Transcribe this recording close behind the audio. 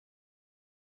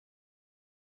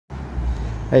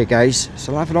Hey guys, it's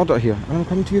a live order here, and I'm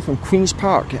coming to you from Queen's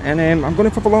Park, and I'm going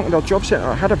to pop along to their job centre.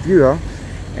 I had a viewer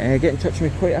get in touch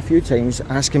with me quite a few times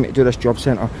asking me to do this job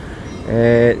centre.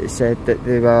 They said that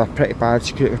they were pretty bad,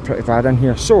 security was pretty bad in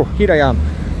here. So here I am.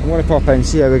 I'm going to pop in,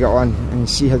 see how we get on, and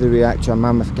see how they react to a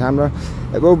man with a camera.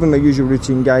 It will be my usual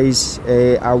routine, guys.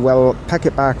 I will pick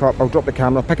it back up, I'll drop the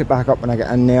camera, pick it back up when I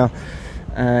get in there.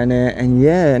 And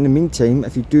yeah, in the meantime,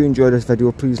 if you do enjoy this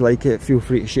video, please like it, feel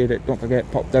free to share it, don't forget,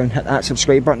 pop down, hit that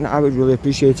subscribe button, I would really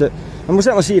appreciate it. And we'll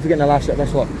certainly see if we get in the last bit of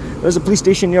this lot. There's a police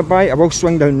station nearby, I will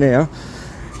swing down there,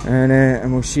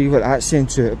 and we'll see what that's saying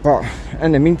to it. But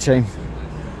in the meantime,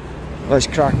 let's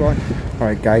crack on.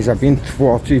 Alright guys, I've been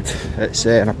thwarted. It's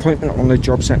an appointment on the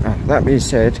job centre. That being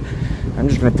said, I'm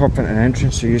just going to pop into an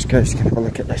entrance so you guys can have a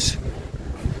look at this.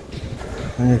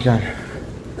 There you go.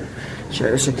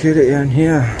 Check the security in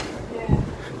here.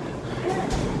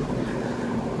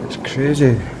 It's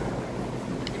crazy.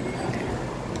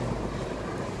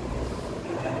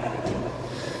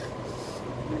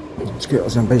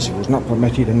 Scooters and bicycles not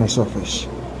permitted in this office.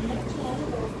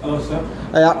 Hello, sir.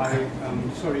 Hiya.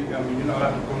 I'm sorry, you're not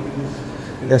allowed to go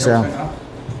in Yes, the I am. job centre?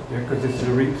 Yeah, because this is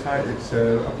a ring site, it's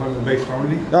appointment based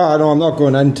only. No, no, I'm not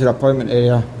going into the appointment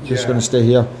area. Just going to stay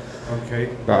here. Okay,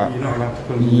 But you're not allowed to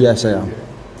film? yes, I am.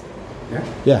 Yeah?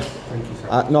 Yeah. Thank you,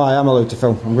 sir. No, I am allowed to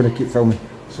film. I'm going to keep filming.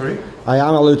 Sorry? I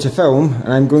am allowed to film,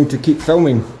 and I'm going to keep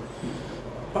filming.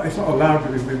 But it's not allowed,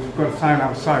 we've got a sign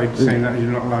outside saying that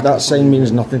you're not allowed That to sign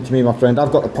means nothing to me, my friend.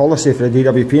 I've got the policy for the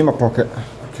DWP in my pocket.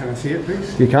 Can I see it,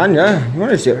 please? You can, yeah. You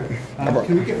want to see it?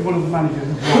 Can we get one of the managers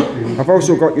as well, please? I've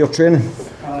also got your training.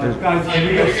 Guys, can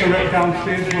we get Surrey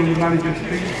downstairs, one of the managers,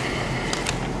 please?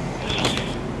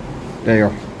 There you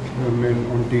go. Men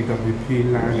on DWP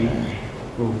line,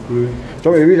 go through. Do you want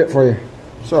me to read it for you?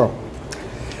 So,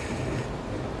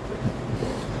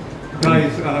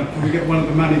 Guys, can we get one of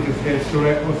the managers here,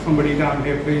 Surrey, or somebody down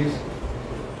here, please?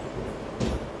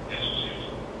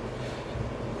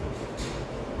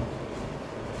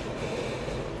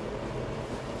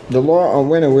 the law on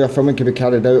when and where filming can be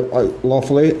carried out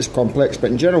lawfully is complex,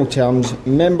 but in general terms,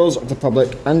 members of the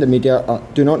public and the media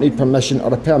do not need permission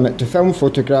or a permit to film,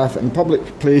 photograph in public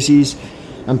places,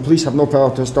 and police have no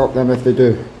power to stop them if they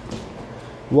do.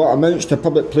 What amounts to a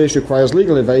public place requires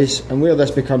legal advice, and where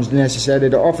this becomes necessary,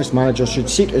 the office manager should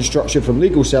seek instruction from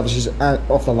legal services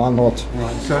of the landlord.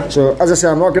 Right, sir. So, as I say,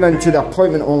 I'm not going into the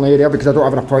appointment only area because I don't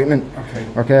have an appointment. Okay.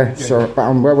 Okay, Yeah. so, but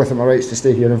I'm well within my rights to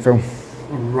stay here and film.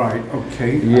 Right,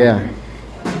 okay. Yeah.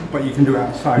 But you can do it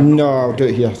outside? No, I'll do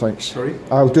it here, thanks. Sorry?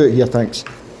 I'll do it here, thanks.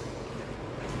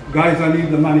 Guys, I need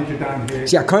the manager down here.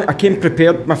 See, I came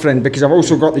prepared, my friend, because I've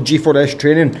also got the G4S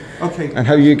training Okay. and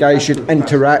how you guys should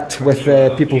interact with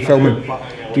people filming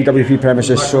DWP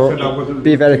premises, so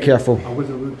be very careful. I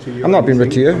wasn't rude to you. I'm not being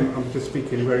rude to you. I'm just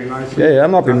speaking very nicely. Yeah,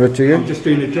 I'm not being rude to you. I'm just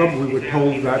doing a job. We were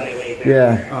told that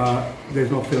Yeah. there's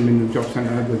no film in the job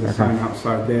centre. There's a sign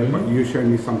outside there, but you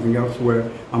showing me something else where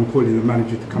I'm calling the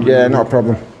manager to come in. Yeah, not a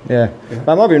problem. Yeah. But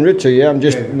I'm not being rude to you, I'm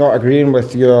just not agreeing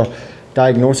with your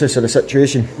diagnosis of the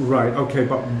situation. Right, okay,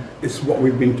 but it's what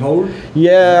we've been told.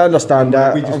 Yeah, I understand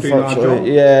that. We just doing our job?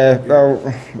 Yeah,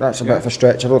 well, that's a bit of a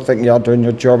stretch. I don't think you're doing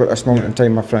your job at this moment in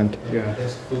time, my friend. Yeah.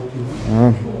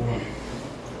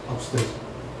 Upstairs.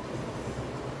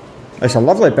 It's a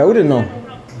lovely building, though.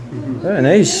 Very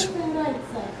nice.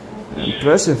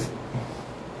 Impressive.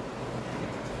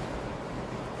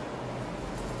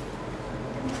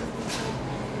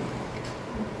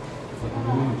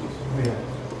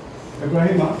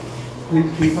 Ibrahim,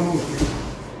 please come over, please.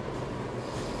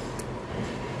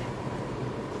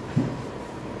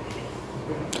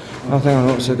 I think I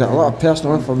noticed they've got a lot of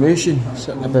personal information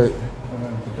sitting about. Have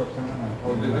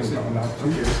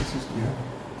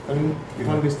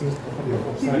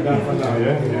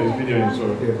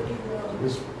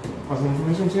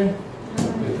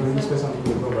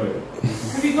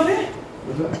you got it?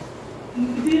 Do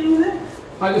you know that?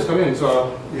 I just come in,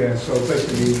 so yeah. So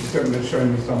basically, the gentleman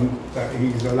showing me some that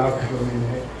he's allowed to come in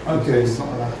here. Okay, he's not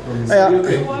allowed to come in.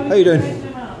 Hey, how you doing?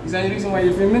 Is there any reason why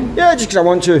you're filming? Yeah, just because I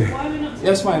want to. Why are we not?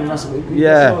 Yes, fine, that's it.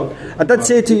 Yeah, I did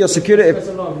say to your security. There's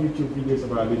a lot of YouTube videos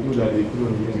about they do that, they do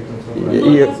on YouTube.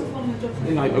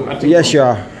 Yes, you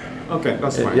are. Okay,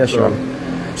 that's fine. Yes, you are.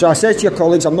 So I said to your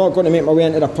colleagues, I'm not going to make my way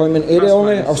into the appointment area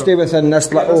only. I'll stay within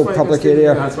this little public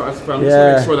area. That's fine. I'm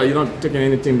just make sure that you're not taking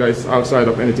anything that is outside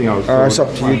of anything else. It's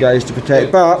up to you guys to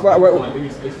protect. But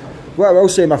what I will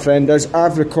say, my friend, is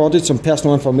I've recorded some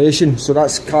personal information, so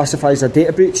that's classified as a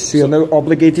data breach. So you're now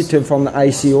obligated to inform the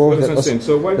ICO that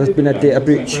there's been a data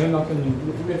breach.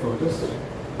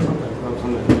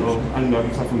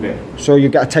 So you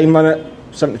get a time limit,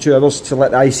 72 hours, to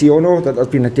let the ICO know that there's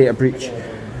been a data breach.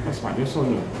 That's fine. You're so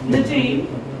new. Nadine.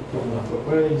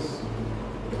 Where is?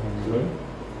 Sorry?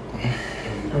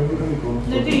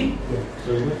 Nadine.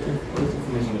 So what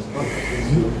information is not?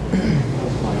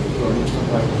 That's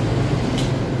fine.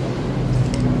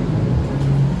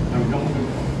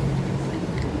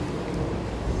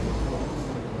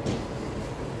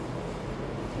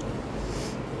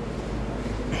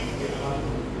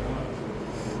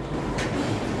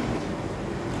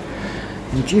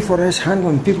 The G4S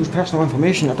handling people's personal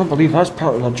information, I don't believe that's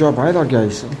part of their job either,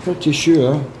 guys. I'm pretty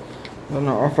sure they're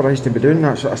not authorised to be doing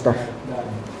that sort of stuff.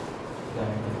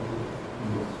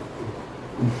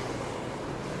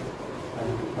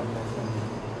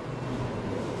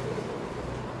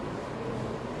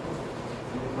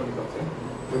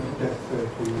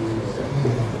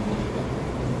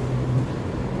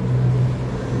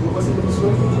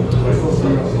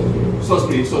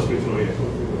 So spiritual, yeah.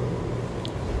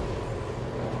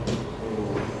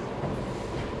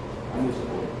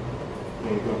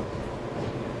 There you go.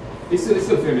 It's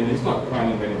still filming, it's not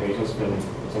running anyway, it's just filming.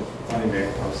 So it's running there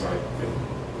outside.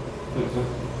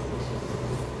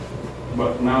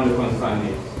 But now the concern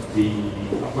is the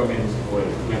appointment is for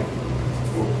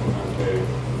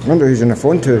I wonder who's on the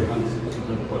phone to.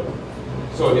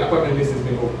 So the appointment list has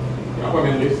been open. The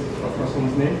appointment list of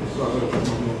person's name.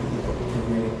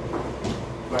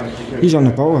 He's on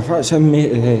the ball. If that's him,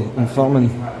 mate, informing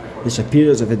the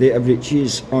superiors of the data breach,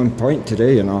 he's on point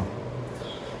today, you know.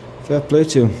 Fair play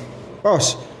to him.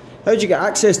 Boss, how do you get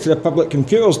access to the public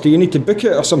computers? Do you need to book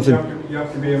it or something? You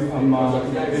have to be,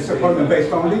 it's appointment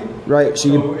based only. Right,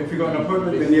 so if you've got an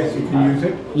appointment, then yes, you can use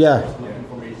it. Yeah.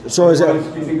 So is it?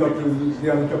 You can go to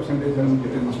the other job centres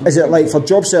and. Is it like for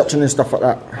job searching and stuff like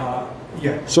that?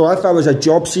 Yeah. So if I was a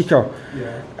job seeker,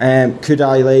 could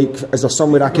I is there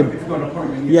somewhere I could? If you've got an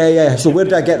appointment, Yeah. So where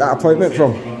did I get that appointment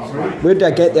from? Where did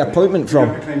I get the appointment from?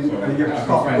 You have to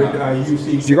start with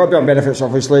UC. So you got to be on benefits,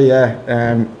 obviously,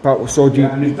 yeah. But so do you?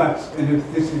 And if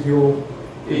this is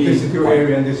your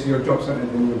area and this is your job centre,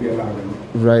 then you'll be allowed in.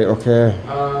 Right. Okay.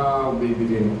 We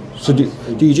begin. So do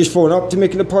you just phone up to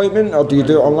make an appointment, or do you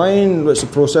do it online? What's the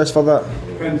process for that?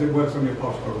 Depends. It works on your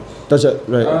passports. Does it?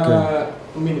 Right. Okay.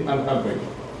 I'll break.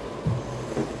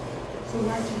 So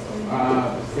Manchester.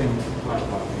 Same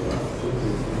passport.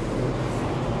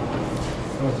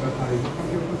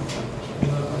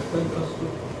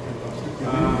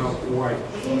 White.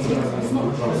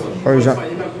 Or is that?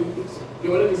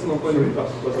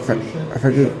 If I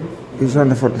get, he's on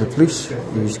the phone to the police.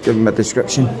 He's giving me a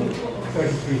description.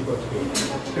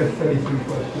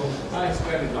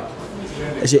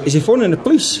 Is he phoning the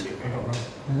police?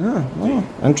 Yeah. Oh,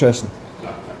 interesting.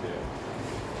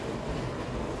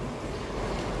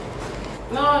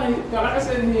 No, like I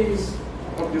said, he's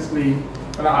obviously,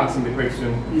 when I asked him the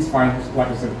question, he's fine. Like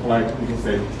I said, polite, you can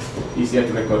say he's here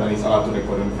to record and he's allowed to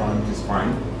record in front, which is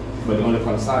fine. But the only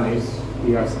concern is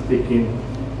he has taken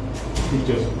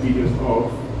pictures, videos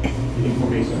of the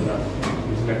information that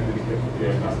is left with the person.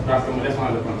 Yeah, that's one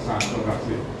of the concerns, so that's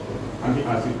it. And he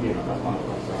has it, that's one of the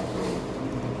concerns, so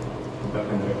that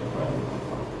can rectify it.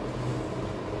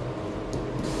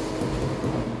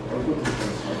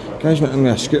 Guys went in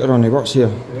with a scooter on, he works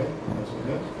here.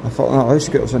 I thought that house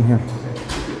scooter's in here.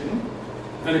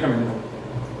 Can you come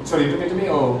in? Sorry, you talking to me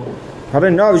or?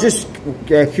 Pardon? No, I was just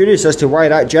curious as to why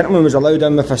that gentleman was allowed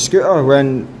in with a scooter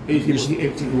when... He works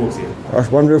here. That's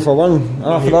one rule for one,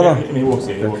 for the other. He works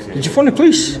here, Did you phone the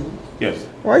police? Yes.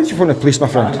 Why did you phone the police, my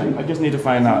friend? I just need to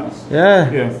find out. Yeah.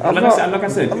 Like I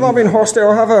said. I've not been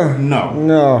hostile, have I? No.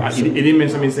 No. He didn't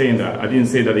mention me saying that. I didn't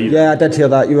say that either. Yeah, I did hear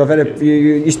that. You were very,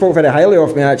 you spoke very highly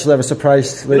of me, actually. I was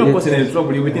surprised. You're not causing any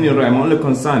trouble. You're within your right. My only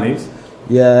concern is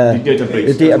the data breach.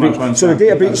 The data breach. So the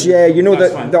data breach, yeah, you know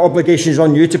that the obligation is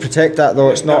on you to protect that,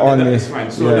 though. It's not on me. That's fine.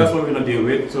 So that's what we're going to deal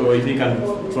with. So if you can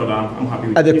throw down, I'm happy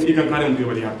with it. If you can carry on do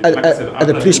what you have to. Like I said, are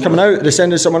the police coming out? Are they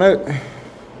sending someone out?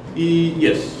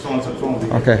 Yes, someone.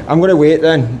 Okay, I'm going to wait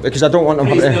then, because I don't want them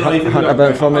hunting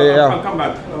about for me. I'll come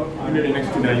back. Maybe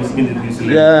next 2 days, introduce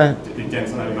the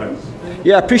gents and everybody.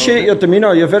 Yeah, I appreciate your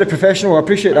demeanour. You're very professional. I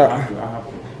appreciate that. I have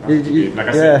to. Like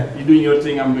I said, you're doing your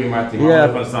thing, I'm doing my thing. Yeah.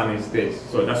 My concern is this,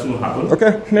 so that shouldn't happen.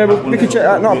 Okay, maybe we can check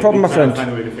that. Not a problem, my friend.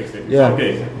 Find a way to fix it. Yeah.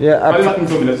 Okay. Yeah. But nothing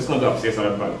to me. That's just not the upstairs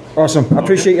or that. Awesome. I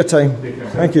appreciate your time.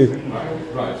 Thank you.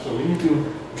 Right. So we need to.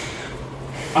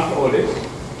 After all this,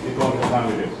 we go on time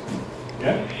with this.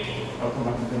 Yeah. I'll come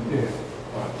back and continue.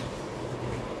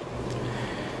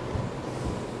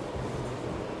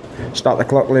 Start the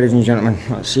clock, ladies and gentlemen.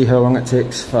 Let's see how long it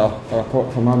takes for a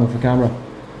pop for man with a camera.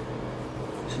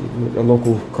 See what the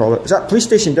local call it. Is that police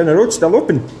station down the road still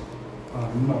open?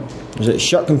 No. Is it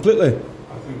shut completely?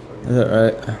 I think so. Is it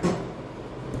right?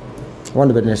 I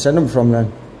wonder where they send them from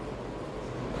then.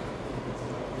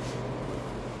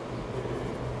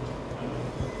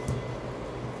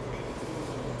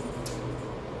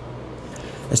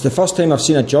 It's the first time I've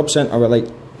seen a job centre with like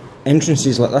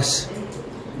entrances like this.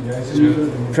 Yeah, it's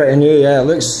new. Pretty new, yeah. It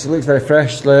looks very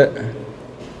fresh. Like.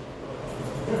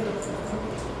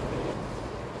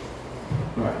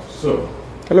 Right, so.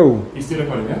 Hello. He's still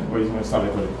recording, yeah? Or he's going to start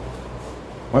recording?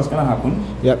 What's going to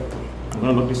happen? Yep. I'm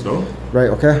going to lock this door. Right,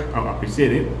 okay. I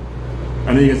appreciate it.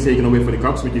 I know you can say you're going to wait for the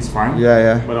cops, which is fine. Yeah,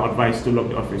 yeah. But I advise to lock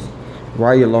the office. Why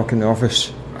are you locking the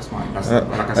office? That's fine. That's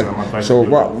like I said, I'm advising. So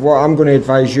what I'm going to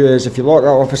advise you is, if you lock that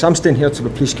office, I'm staying here till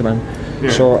the police come in. Yeah.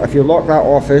 So if you lock that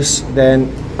office,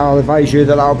 then I'll advise you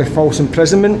that that'll be false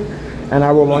imprisonment, and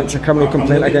I will launch a criminal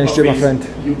complaint against you, my friend.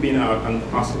 You've been out and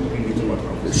asking me to lock the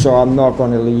office. So I'm not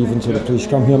going to leave until the police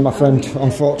come here, my friend.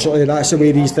 Unfortunately, that's the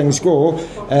way these things go.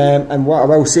 And what I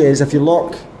will say is, if you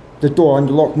lock the door and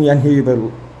you lock me in here, you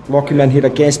will lock me in here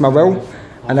against my will.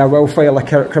 And I will file a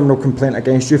criminal complaint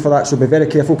against you for that, so be very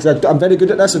careful, because I'm very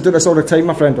good at this. I do this all the time,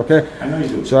 my friend, okay? I know you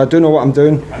do. So I do know what I'm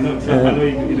doing. I know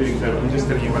you're doing clever. I'm just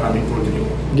telling you what I've been told to do.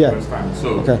 Yeah.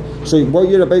 So, okay. So what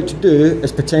you're about to do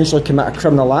is potentially commit a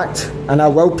criminal act, and I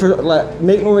will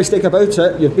make no mistake about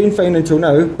it. You've been fine until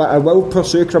now, but I will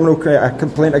pursue a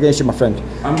complaint against you, my friend.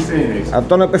 I'm saying it. I've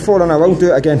done it before, and I will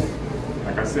do it again.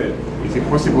 Like I said, is it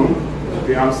possible to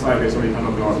be outside there so you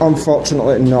cannot go out?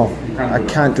 Unfortunately, no. I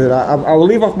can't do that. I will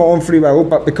leave off my own free will,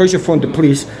 but because you've phoned the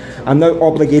police, I'm now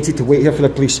obligated to wait here for the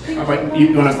police. But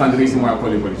you understand the reason why I call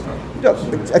you police now?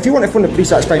 Yeah, if you want to phone the police,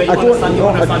 that's fine. I don't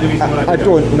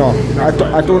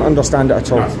understand it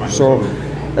at all. So,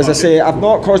 as I say, I've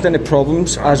not caused any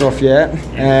problems as of yet.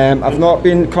 I've not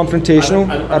been confrontational.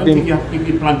 I don't think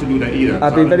you plan to do that either.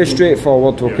 I've been very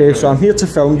straightforward, okay? So I'm here to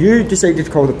film. You decided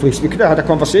to call the police. We could have had a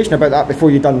conversation about that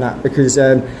before you done that, because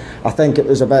I think it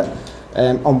was a bit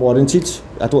unwarranted.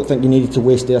 I don't think you needed to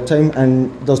waste their time,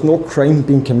 and there's no crime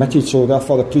being committed, so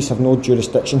therefore the police have no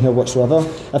jurisdiction here whatsoever.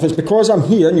 If it's because I'm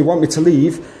here and you want me to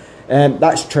leave,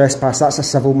 that's trespass. That's a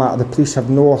civil matter. The police have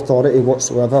no authority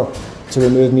whatsoever to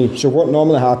remove me. So what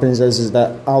normally happens is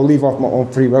that I'll leave off my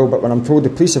own free will, but when I'm told the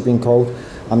police have been called,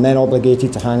 I'm then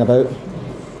obligated to hang about.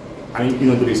 And you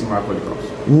know the reason why I call the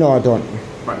cops? No, I don't.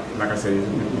 But like I said,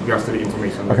 regards to the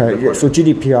information. Okay, yeah, so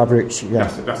GDPR breach, yeah.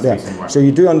 That's the reason why. So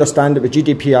you do understand that with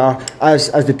GDPR, as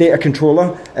the data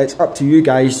controller, it's up to you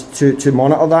guys to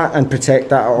monitor that and protect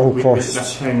that at all costs.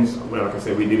 That's hence, well, like I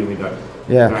said, we're dealing with that.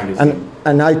 Yeah,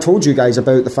 and I told you guys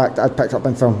about the fact that I'd picked up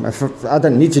on film. I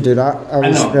didn't need to do that. I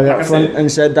was very upfront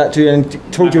and said that to you,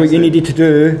 and told you what you needed to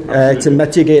do to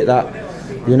mitigate that,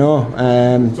 you know.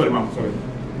 Sorry, ma'am, sorry.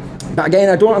 But again,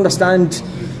 I don't understand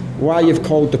why you've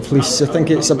called the police. I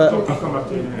think it's a bit... I'll come back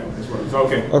to you as well. It's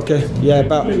okay. Okay, yeah,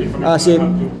 but I say,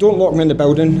 don't lock me in the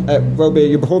building. It will be,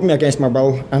 you'll be holding me against my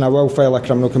will, and I will file a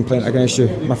criminal complaint against you,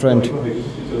 my friend.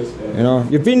 You know,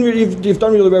 you've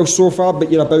done really well so far, but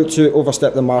you're about to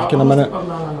overstep the mark in a minute.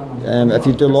 If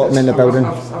you do lock me in the building.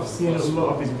 I've seen a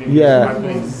lot of his videos. Yeah. I know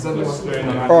exactly what's going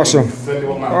on. Awesome. Exactly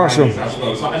what my Awesome. mind is as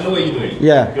well. So I know what you're doing.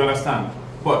 Yeah. You understand?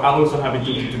 But I also have a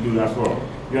duty to do that as well.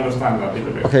 You understand that a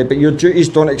little bit? Okay, but your duties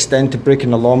don't extend to breaking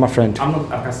the law, my friend. I'm not,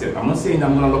 like I said, I'm not saying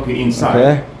I'm going to lock you inside.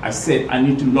 Okay. I said I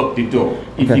need to lock the door.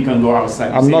 If you can go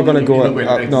outside. I'm not going to go.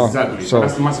 No. Exactly. So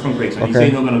that's the massive complaint. Okay. You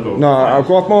say you're not going to go. No, I'll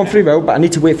go off my own free will, but I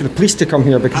need to wait for the police to come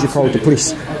here because you called the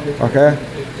police. Okay.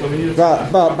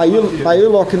 But by you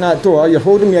locking that door, you're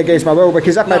holding me against my will,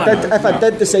 because if I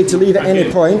did decide to leave at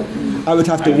any point, I would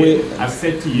have to wait. I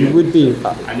said to you, it would be.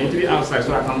 I need to be outside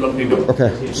so I can lock the door.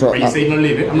 Okay. So. But you say you're not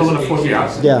leaving. I'm not going to force you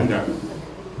out. Yeah.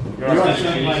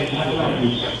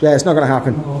 Yeah, it's not going to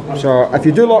happen. So if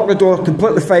you do lock the door,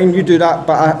 completely fine. You do that,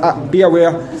 but be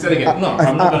aware. Say it again. No,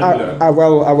 I'm not going to do that. I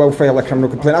will file a criminal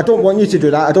complaint. I don't want you to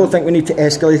do that. I don't think we need to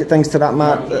escalate things to that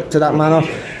manner.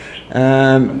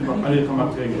 I need to come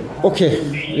back to you again. Okay.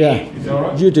 Yeah. Is that all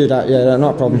right? You do that. Yeah,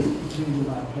 not a problem.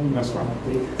 That's fine.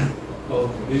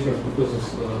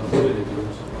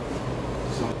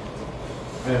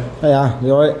 Yeah,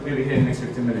 you alright? We'll be here in the next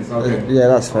 15 minutes. Okay. Yeah,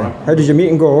 that's fine. How did your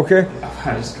meeting go? Okay?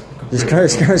 Just come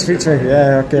and speak to me.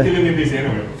 Yeah, okay. You're going to be busy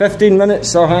anyway. 15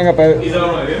 minutes, I'll hang about. Is that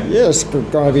alright, yeah? Yeah, it's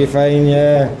going to be fine,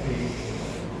 yeah.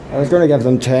 I was going to give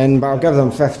them 10, but I'll give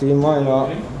them 15, why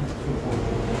not?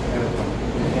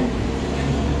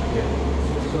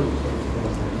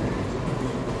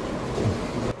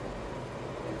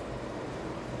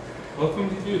 How come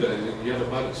did you do that? You had a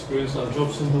bad experience at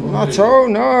job centre? Not at all,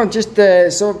 no, just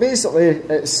so basically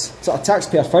it's sort of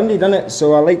taxpayer funded, isn't it?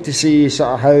 So I like to see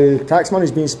sort of how tax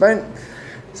money's being spent.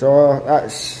 So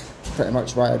that's pretty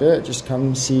much why I do it, just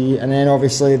come see. And then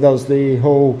obviously there's the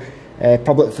whole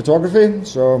public photography,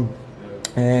 so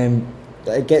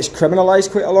it gets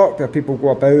criminalised quite a lot, where people go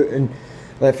about and,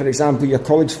 like for example, your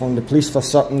colleagues phone the police for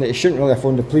something that you shouldn't really have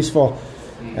phoned the police for.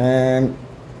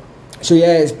 So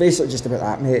yeah, it's basically just about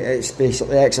that, mate. It's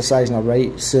basically exercising our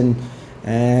rights and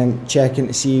checking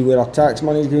to see where our tax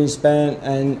money is being spent,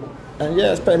 and yeah,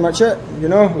 that's pretty much it, you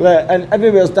know. And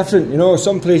everywhere's different, you know.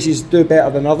 Some places do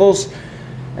better than others.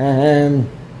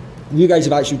 You guys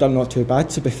have actually done not too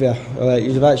bad, to be fair.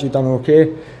 You've actually done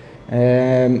okay.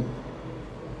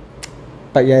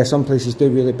 But yeah, some places do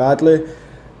really badly.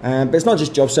 But it's not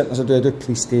just job centres I do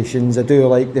police stations, I do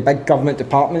like the big government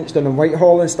departments down in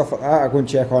Whitehall and stuff like that. I go and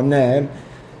check on them.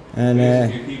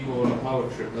 And people on a power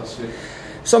trip, that's it.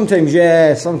 Sometimes,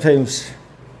 yeah, sometimes.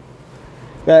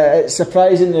 But it's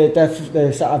surprising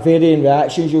the sort of varying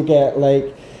reactions you'll get.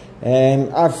 Like,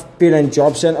 I've been in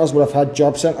job centres where I've had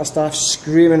job centre staff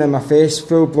screaming in my face,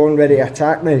 full blown ready to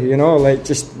attack me, you know, like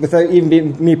just without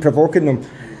even me provoking them.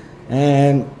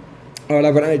 Or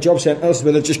I've got into job centres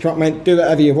where they just come and do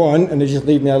whatever you want and they just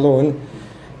leave me alone.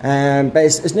 But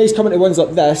it's nice coming to ones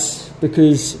like this,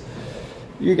 because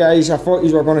you guys, I thought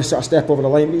you were going to sort of step over the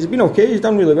line, but he's been okay, he's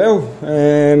done really well.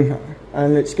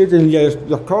 And it's good, and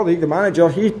your colleague, the manager,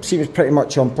 he seems pretty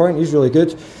much on point, he's really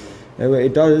good at what he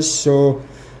does, so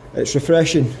it's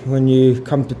refreshing when you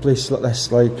come to places like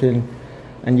this, like,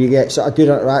 and you get sort of good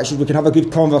interactions. We can have a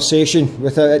good conversation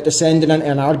without it descending into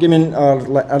an argument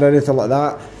or anything like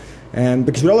that.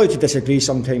 Because we're allowed to disagree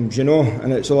sometimes, you know,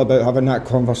 and it's all about having that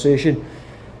conversation.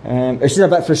 It's just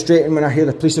a bit frustrating when I hear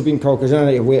the police have been called, because then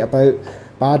I need to wait about,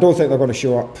 but I don't think they're going to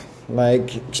show up.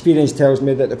 Like, experience tells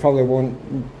me that they probably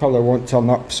won't turn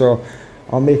up, so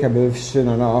I'll make a move soon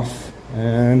enough.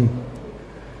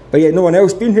 But yeah, no one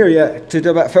else been here yet to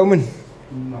do a bit of filming?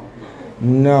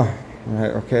 No.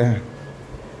 Right, okay.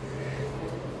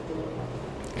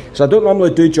 So I don't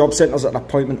normally do job centres at an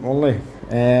appointment only.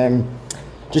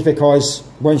 Just because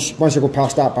once I go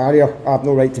past that barrier, I have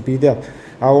no right to be there.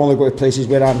 I'll only go to places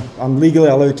where I'm legally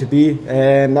allowed to be,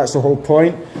 and that's the whole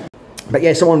point. But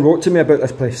yeah, someone wrote to me about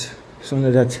this place.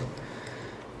 Someone did.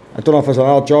 I don't know if there's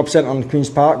another job centre in Queen's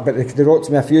Park, but they wrote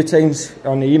to me a few times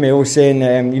on the email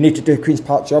saying you need to do Queen's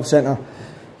Park Job Centre.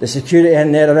 The security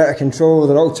in there are out of control,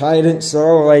 they're all tyrants, they're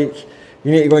all like,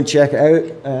 you need to go and check it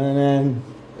out. And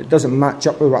it doesn't match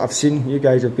up with what I've seen. You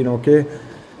guys have been okay.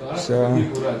 So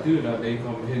people that do that, they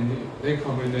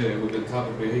come in there with the type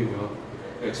of behaviour,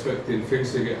 expecting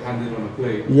things to get handed on a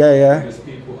plate. Yeah. There's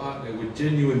people out there with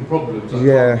genuine problems that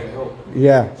can't get help.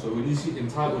 Yeah. So when you see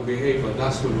entitled behaviour,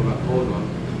 that's when we're like, hold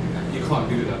on, you can't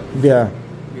do that. Yeah.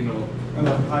 You know, at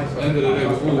the end of the day,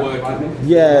 we're all working.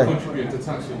 Yeah. Contribute to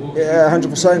tax. Yeah,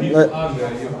 100%. Like,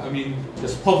 I mean,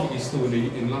 there's poverty still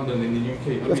in London, in the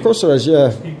UK. Of course there is, yeah.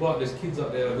 There's kids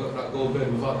out there that go to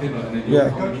bed without dinner, and then you're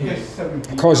coming here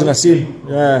causing a scene,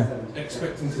 yeah.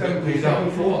 Expecting to get paid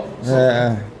out for what?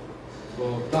 Yeah.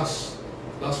 Well, that's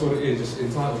what it is. Just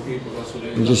entitled people. That's what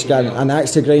it is. You just get an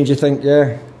axe to grind, you think,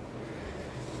 yeah.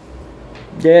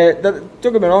 Yeah, don't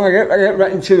get me wrong, I get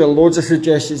written to with loads of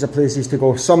suggestions of places to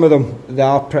go. Some of them, they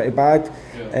are pretty bad.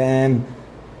 Yeah.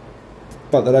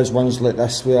 But there is ones like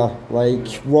this where, like,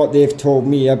 what they've told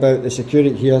me about the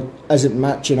security here isn't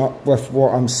matching up with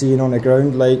what I'm seeing on the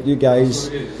ground. Like, you guys,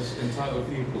 that's what it is. Just entitled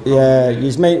people. Yeah,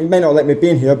 you might not let me be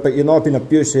in here, but you're not being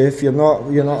abusive. You're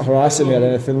not harassing me or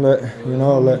anything. Like, you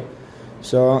know, like,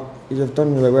 so you've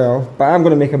done really well. But I'm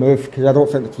going to make a move because I don't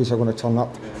think the police are going to turn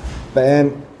up. Yeah.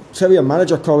 But tell your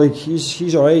manager colleague,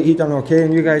 he's all right. He done okay,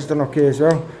 and you guys done okay as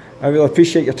well. I really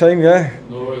appreciate your time. Yeah.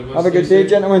 No worries. Have a good day,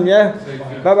 gentlemen. Yeah.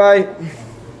 Bye bye.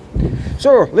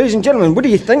 So, ladies and gentlemen, what do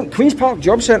you think? Queen's Park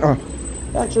Job Centre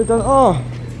actually done. Oh,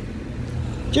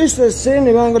 just the same,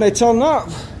 they weren't going to turn up.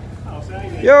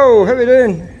 Yo, how you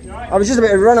doing? I was just about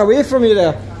to run away from you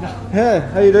there.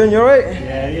 Yeah, how you doing? You alright?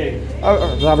 Yeah, you?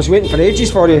 I was waiting for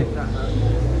ages for you.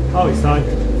 Oh, it's fine.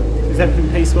 Is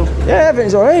everything peaceful? Yeah,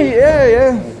 everything's alright,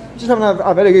 yeah. Just having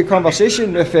a very good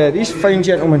conversation with these fine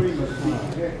gentlemen.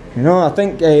 You know, I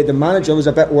think the manager was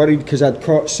a bit worried because I'd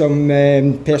caught some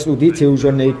personal details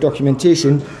on the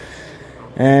documentation,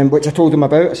 which I told him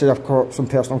about. I said, I've caught some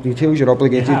personal details, you're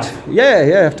obligated.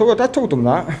 Yeah, I told them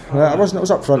that. I was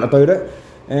upfront about it.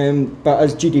 But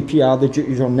as GDPR, the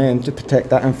duty's on them to protect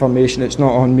that information. It's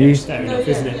not on me. It's fair enough,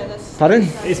 isn't it? Pardon?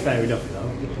 It's fair enough, though.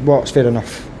 What's fair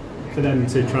enough? For them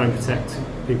to try and protect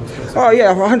people's personal. Oh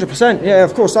yeah, 100%. Yeah,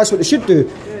 of course, that's what they should do.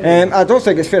 I don't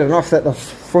think it's fair enough that they've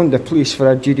phoned the police for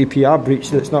a GDPR breach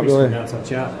that's not really. I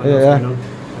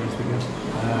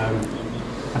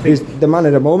think he's the man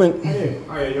of the moment.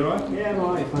 Are you alright? Yeah, I'm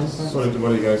alright, fine. Sorry to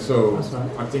bother you guys. So,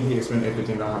 I think he explained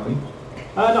everything that happened.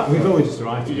 No, we've only just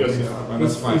arrived. You just, and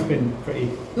that's fine. He's been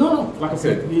pretty... No, like I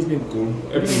said, he's been cool.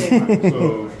 Everything's fine.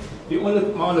 So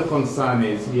my only concern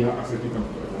is he has access to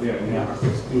he has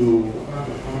access to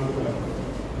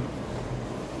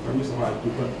I'm just like to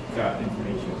put that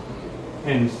information.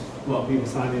 Hence, a lot of people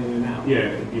signing in and out.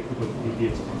 Yeah, people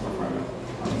gifts and stuff like that.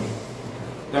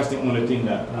 That's the only thing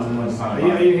that I'm concerned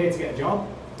Are you here to get a job?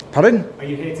 Pardon? Are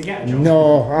you here to get a job?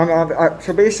 No,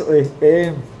 so basically,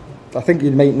 I think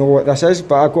you might know what this is,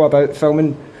 but I go about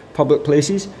filming public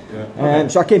places. Yeah. Okay.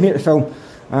 So I came here to film,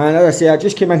 and as I say, I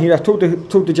just came in here. I told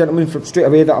the gentleman from straight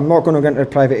away that I'm not going to go into the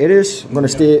private areas. I'm going to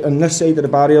stay on this side of the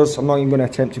barriers. I'm not even going to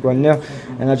attempt to go in there.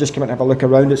 And I just came in to have a look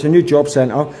around. It's a new job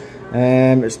centre.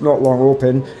 It's not long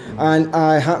open, and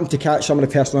I happened to catch some of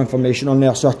the personal information on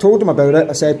there. So I told them about it.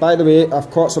 I said, by the way,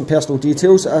 I've caught some personal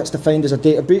details. That's defined as a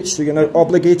data breach, so you're now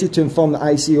obligated to inform the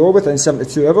ICO within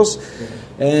 72 hours.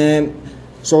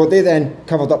 So they then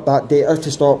covered up that data to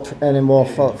stop any more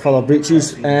further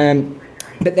breaches.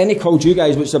 But then he called you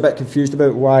guys, which is a bit confused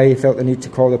about why he felt the need to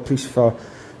call the police for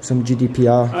some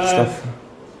GDPR stuff.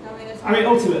 I mean,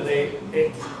 ultimately,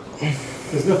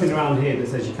 there's nothing around here that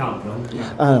says you can't film.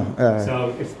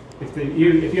 So if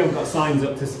you haven't got signs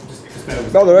up to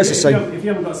spell, well, there is a sign. If you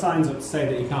haven't got signs up to say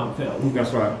that you can't film,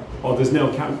 That's right. or there's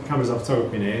no cameras of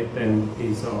photography in here, then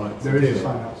he's all right. There is a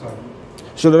sign outside.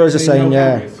 So there is a sign,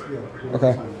 yeah.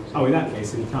 Okay. Oh, in that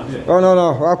case, then you can't do it. Oh no,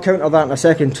 I'll counter that in a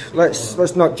second.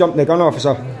 Let's not jump the gun,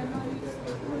 officer.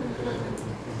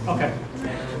 Okay.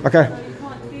 Okay.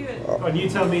 Well, you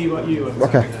tell me what you want.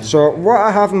 Okay. So what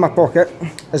I have in my pocket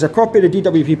is a copy of the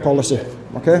DWP policy.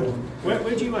 Okay.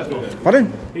 Where do you work for? Pardon?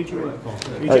 Who do you work for?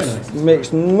 Are you a journalist? It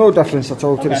makes no difference at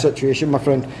all to the situation, my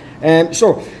friend.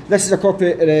 So this is a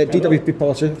copy of the DWP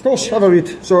policy. Of course, have a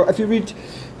read. So if you read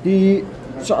the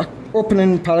sort of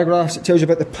opening paragraphs, it tells you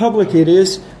about the public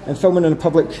areas and filming in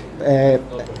public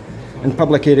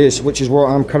areas, which is what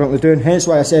I'm currently doing. Hence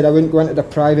why I said I wouldn't go into the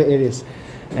private areas.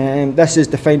 This is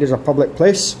defined as a public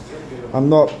place. I'm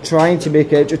not trying to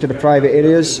make it to the private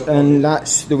areas, and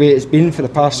that's the way it's been for the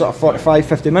past sort of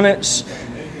 45-50 minutes.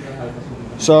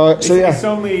 So yeah.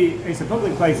 It's a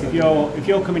public place if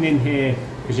you're coming in here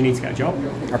because you need to get a job,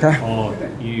 Okay. or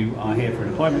you are here for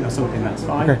an appointment or something. That's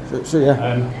fine. Okay. So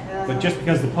yeah. But just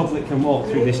because the public can walk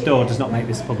through this door does not make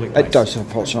this a public place. It does,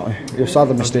 unfortunately. You're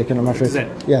sadly mistaken, I'm afraid. Does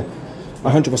it? Yeah.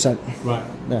 100%. Right.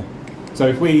 Yeah. So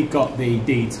if we got the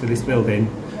deeds for this building,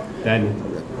 then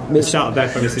the start of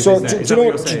that premises So is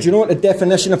there. do you know what the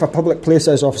definition of a public place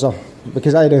is, officer?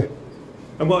 Because I do.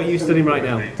 And what are you studying right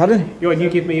now? Pardon? You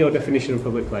give me your definition of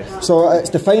public place. So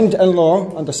it's defined in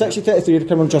law under Section 33 of the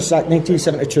Criminal Justice Act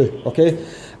 1972, okay?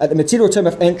 At the material time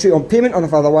of entry on payment or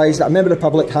otherwise that a member of the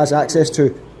public has access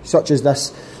to, such as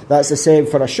this. That's the same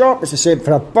for a shop, it's the same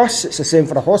for a bus, it's the same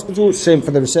for a hospital, it's the same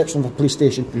for the reception of a police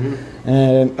station.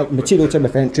 Material time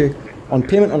of entry on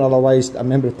payment or otherwise that a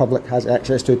member of the public has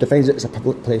access to, defines it as a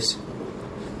public place.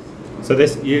 So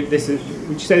this is,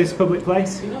 would you say this is a public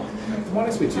place? To be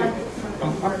honest with you,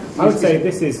 I would say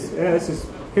this is,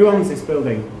 who owns this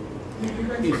building?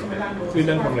 we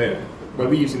learn from there, but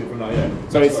we're using it from now, yeah.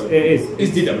 So it is.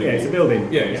 It's DW. Yeah, it's a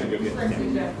building. Yeah, it's a building.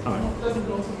 All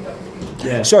right.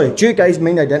 Yeah. Sorry, do you guys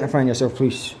mind identifying yourself,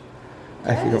 please?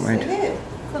 If you don't mind. Here.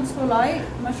 Constable Light,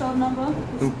 my short number.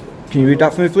 Can you read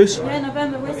that for me, please? Yeah,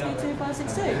 November Whiskey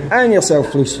 2562. And yourself,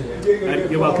 please.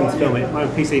 You're welcome to film it. I'm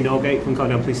PC Norgate from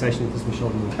Cardinal Police Station. This is my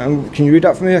short number. Can you read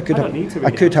that for me? I don't need to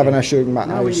read I could it, have an issue with my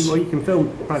No, eyes. you can film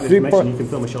private 3 information. You can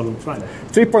film a short number. It's right there.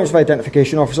 3 points of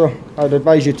identification, officer. I'd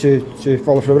advise you to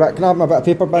follow through with that. Can I have my bit of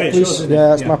paper back, Yeah, please? sure, Yeah,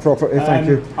 that's yeah. my property. Thank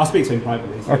you. I'll speak to him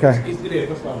privately. Okay. It's there,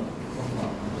 that's fine.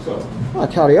 So, Oh,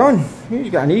 carry on.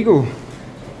 You've got an ego.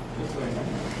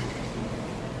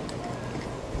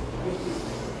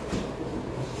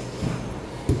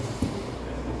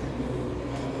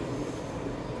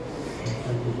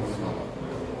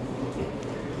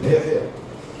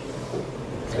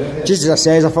 Just as I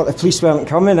said, I thought the police weren't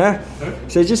coming,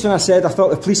 So just when I said I thought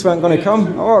the police weren't going to come,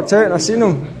 I walked out and I seen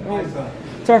them.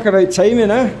 Talk about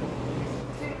timing, Alright.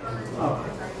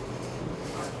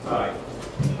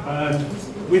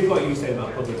 With what you say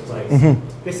about public place,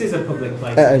 this is a public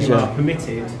place that you are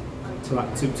permitted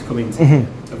to come into,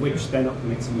 of which they're not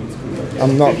permitting you to come into.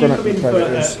 I'm not if you going come to in private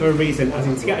place. for a reason, as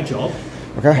in to get a job,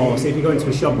 Okay. or say if you go into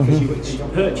a shop because you wish to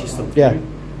purchase something, Yeah.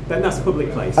 then that's a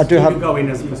public place. I do you have- can go in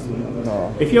as a customer.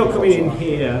 No. If you're coming in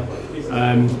here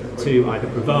to either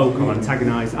provoke or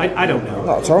antagonise, I don't know.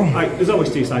 Not at all. There's always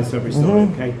two sides to every story,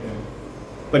 okay?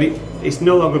 But it's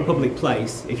no longer a public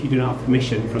place if you do not have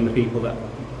permission from the people that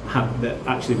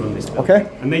actually run this building. Okay.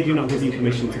 And they do not give you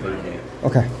permission to be here.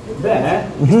 Okay.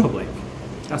 There is public.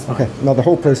 That's fine. Okay, no, the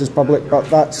whole place is public, but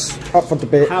that's up for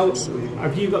debate. How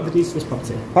have you got the deeds for this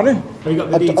property? Pardon? Have you got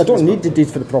the deeds I don't for this need the property?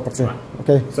 deed for the property. Right.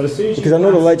 Okay. So as soon as because I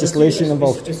know the legislation as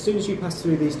involved. As soon as you pass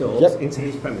through these doors Yep. into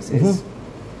these premises,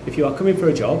 if you are coming for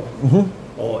a job,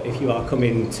 or if you are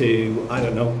coming to, I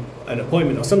don't know, an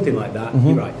appointment or something like that,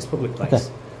 you're right, it's a public place. Okay.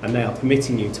 And they are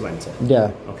permitting you to enter.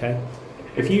 Yeah. Okay?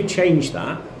 If you change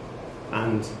that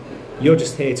and you're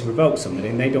just here to provoke somebody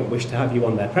and they don't wish to have you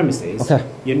on their premises, Okay.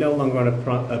 you're no longer on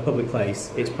a public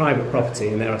place, it's private property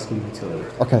and they're asking you to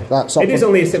leave. Okay, that's up It is for,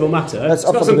 only a civil matter, That's it's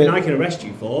up not for something debate. I can arrest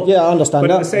you for. Yeah, I understand but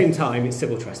that. at the same time, it's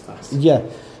civil trespass. Yeah.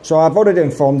 So I've already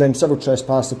informed them, civil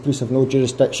trespass, the police have no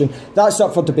jurisdiction. That's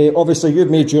up for debate. Obviously,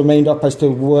 you've made your mind up as to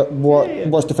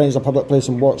what's defined as a public place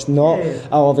and what's not. Yeah.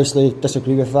 I obviously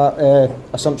disagree with that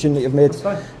assumption that you've made. That's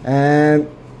fine.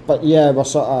 But yeah, we're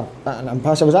sort of at an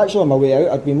impasse. I was actually on my way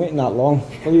out. I'd been waiting that long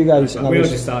for you guys. And We I all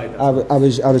was, just started.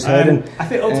 I was heading. I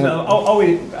think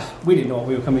ultimately, we didn't know what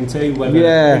we were coming to, whether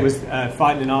it was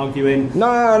fighting and arguing.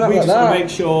 No, not we like just want that. to make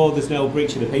sure there's no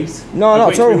breach of the peace. No, not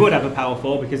which at all. we would have a power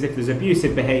for, because if there's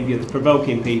abusive behaviour that's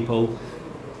provoking people,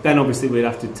 then obviously we'd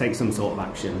have to take some sort of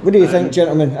action. What do you think,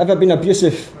 gentlemen? Have I been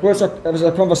abusive? Has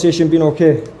the conversation been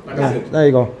okay? Yeah, there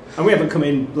you go. And we haven't come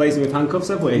in blazing with handcuffs,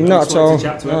 have we? Not Just at wanted all. to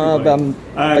chat to No,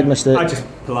 everybody. big mistake. I just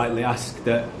politely ask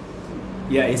that,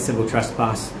 yeah, it's civil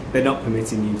trespass. They're not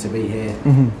permitting you to be here,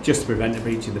 just to prevent a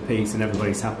breach of the peace, and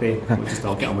everybody's happy. We'll just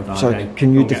all get on with our So day.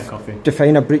 can you Go get a coffee.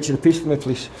 define a breach of the peace for me,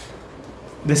 please?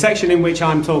 The section in which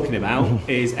I'm talking about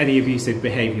is any abusive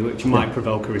behaviour which might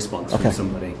provoke a response from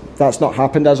somebody. That's not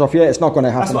happened as of yet. It's not going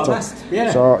to happen That's what at I've all. asked.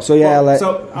 Yeah. So yeah.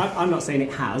 So I'm not saying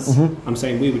it has. I'm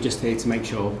saying we were just here to make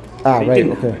sure it right.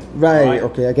 didn't Okay. happen. Right.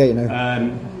 Okay. I get you now.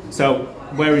 So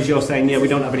whereas you're saying, yeah, we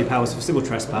don't have any powers for civil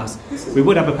trespass, we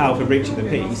would have a power for breach of the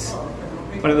peace,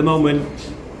 but at the moment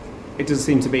it doesn't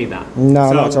seem to be that. No,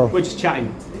 so not at all. We're just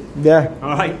chatting. Yeah.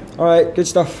 All right. All right. Good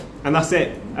stuff. And that's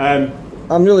it.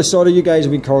 I'm really sorry you guys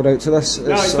have been called out to this.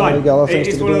 No, it's fine. You got other things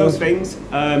It's to one be of those doing.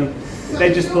 things.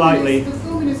 They just politely. The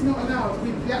filming is not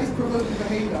allowed. That is provoking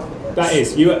behaviour. That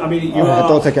is. You. I mean, you I are.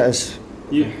 don't think it is.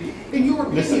 You, In your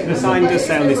opinion, the sign does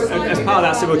say on this, as part of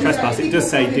that civil trespass, it does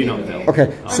say do not film.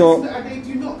 Okay. So they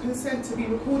do not consent to be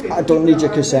recorded. I don't need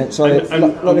your consent. Sorry. And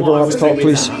Let me go what I on would to talk, say with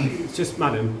please. that, just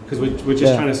madam, because we're just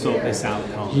Yeah. trying to sort this out.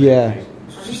 Can't we? Yeah.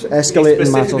 Just escalating It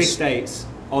specifically matters. states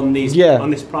on these Yeah. on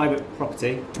this private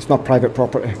property, It's not private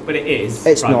property. but it is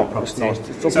It's private not, property.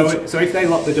 it's not. So if they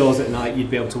lock the doors at night,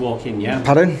 you'd be able to walk in, yeah?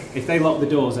 Pardon? If they lock the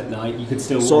doors at night, you could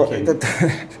still So walk in.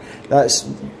 that's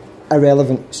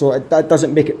irrelevant. So that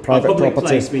doesn't make it A private public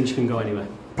property. place means you can go anywhere.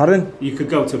 Pardon? You could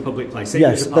go to a public place. Say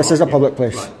Yes, there's this is a park, public yeah.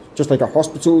 place. Right. Just like a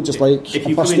hospital, just like If a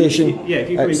you bus come in, station. if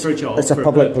you come in for a job, it's a for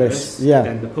public purpose, place. Yeah.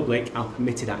 then the public are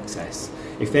permitted access.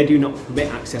 If they do not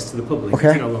permit access to the public,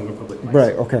 Okay. it's no longer a public place.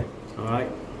 Right. Okay. All right.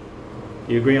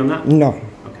 You agree on that? No. Okay.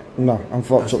 No.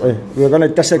 Unfortunately, we're going to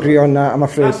disagree on that. I'm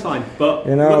afraid. That's fine, but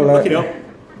You know, look like- it up.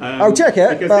 I'll check it,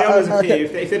 Because but the owners of okay.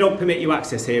 here, if they don't permit you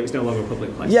access here, it's no longer a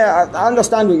public place. Yeah, I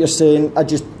understand what you're saying. I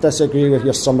just disagree with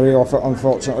your summary of it,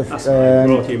 unfortunately. That's fine.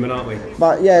 We're all human, aren't we?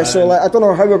 But yeah, so like, I don't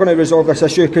know how we're going to resolve this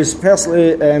issue because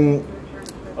personally,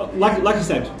 Like I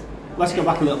said, let's go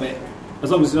back a little bit.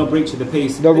 As long as there's no breach of the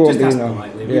peace, there it won't just be has to no.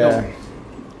 politely. We Yeah. don't-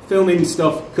 Filming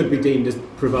stuff could be deemed as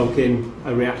provoking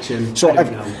a reaction. So I don't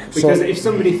if- know. so- Because if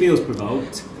somebody feels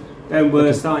provoked, then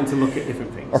we're starting to look at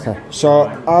different things. Okay, so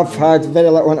I've had very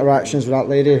little interactions with that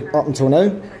lady up until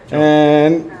now.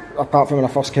 Apart from when I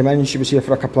first came in, she was here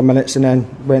for a couple of minutes and then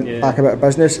went back about her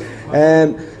business.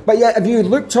 But yeah, have you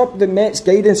looked up the Met's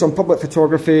guidance on public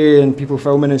photography and people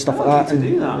filming and stuff like that? To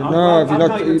do that. No, have you I've not?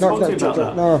 not You've even not talked to you checked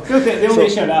about it? that. No. The only So-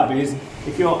 issue I'd have is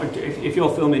if you're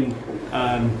filming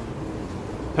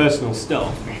personal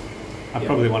stuff, I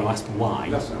probably want to ask why.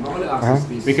 That's right. I want to ask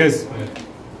this. Because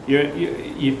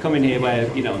you've come in here where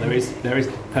there is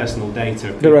personal data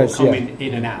of There people is, coming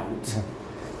in and out.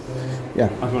 Yeah.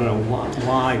 I want to know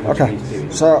why would you Okay. need to do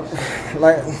that? So,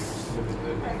 like.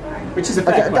 Which is a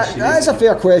fair Okay, question. that's a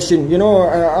fair question, you know,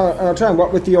 and I'll try and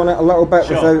work with you on it a little bit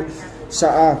Sure. without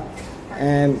sort of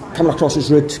coming across as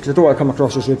rude, because I don't want to come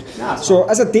across as rude. So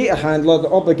as a data handler, the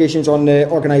obligations on the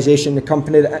organisation, the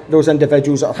company, those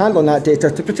individuals that are handling that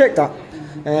data to protect that.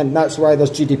 And that's why there's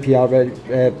GDPR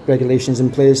regulations in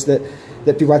place that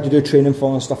people have to do training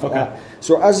for and stuff like that.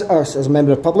 So as a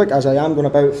member of the public, as I am going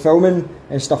about filming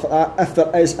and stuff like that, if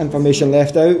there is information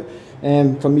left out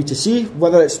for me to see,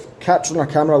 whether it's captured on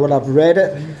a camera or whether I've read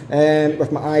it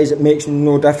with my eyes, it makes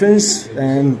no difference.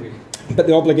 But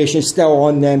the obligation is still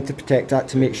on them to protect that,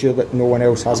 to make sure that no one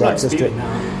else has access to it.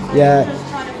 Yeah. Just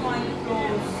trying to find the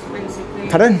flaws, basically.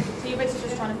 Pardon? So you're basically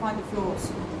just trying to find the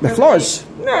flaws. The flaws?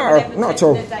 No, not at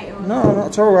all. No, not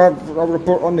at all. I'll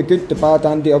report on the good, the bad,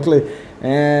 and the ugly.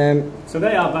 So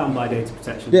they are bound by data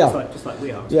protection, yeah. just like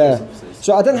we are. Yeah.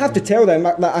 So I didn't have to tell them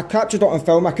that I captured it on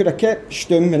film. I could have kept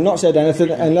stum and not said anything,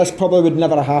 and this probably would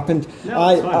never have happened. No,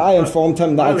 I informed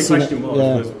him that I'd seen it.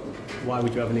 Was, why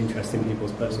would you have an interest in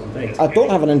people's personal data? I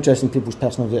don't have an interest in people's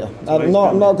personal data. I'm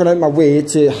not going out my way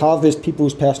to harvest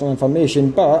people's personal information,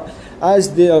 but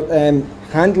as they're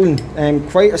handling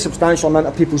quite a substantial amount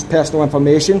of people's personal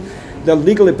information, they're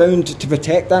legally bound to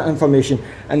protect that information,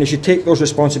 and they should take those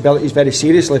responsibilities very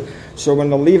seriously. So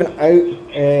when they're leaving it out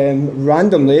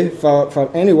randomly for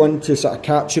anyone to sort of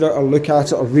capture it or look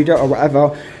at it or read it or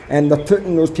whatever, and they're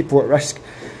putting those people at risk.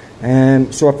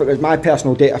 So if it was my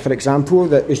personal data, for example,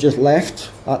 that was just left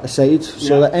at the side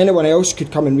so that anyone else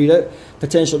could come and read it,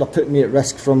 potentially they're putting me at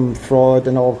risk from fraud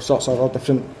and all sorts of other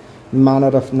different manner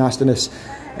of nastiness.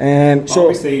 So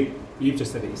obviously, you've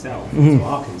just said it yourself. So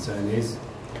our concern is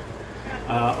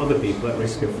other people at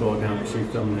risk of fraud now because you've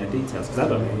filmed their details, because I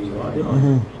don't know who you are, do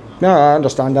I? No, I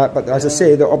understand that, but as I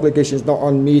say, the obligation is not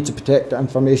on me to protect the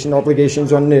information. The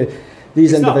obligation's on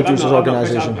these individuals'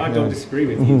 organisation. I don't disagree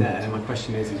with you there. My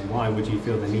question is why would you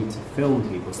feel the need to film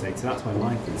people's data? That's why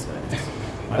my concern is.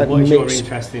 Like, what's your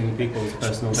interest in people's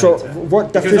personal data?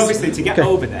 Because obviously to get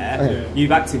over there,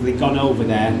 you've actively gone over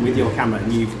there with your camera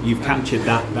and you've captured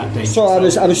that data. So I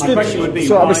was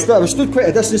stood quite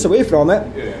a distance away from it.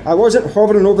 I wasn't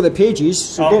hovering over the pages,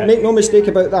 so don't make no mistake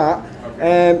about that.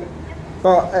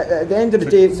 But at the end of the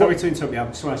day... Sorry to interrupt you, I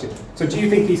just want to ask you. So do you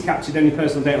think he's captured any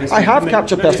personal data? I have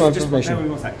captured personal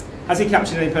information. Has he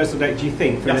captured any personal data, do you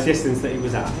think, from the distance that he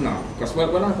was at? No, because when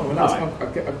I come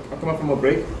up from a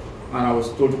break, and I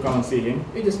was told to come and see him,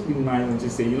 he just been nice and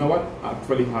just say, you know what, I've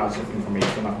really had some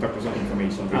information, I've talked some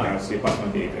information regards to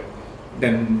personal data.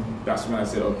 Then that's when I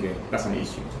said, okay, that's an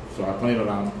issue. So I turned it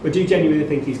around. But do you genuinely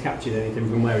think he's captured anything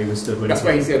from where he was stood? That's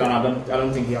why he said, and I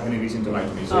don't think he had any reason to lie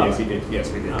to me. So yes, he did.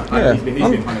 Yes, we did. He's been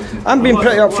honest. I'm being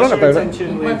pretty upfront about it.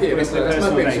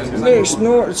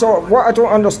 So what I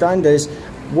don't understand is,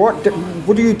 what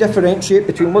do you differentiate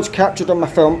between what's captured on my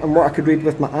film and what I could read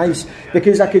with my eyes?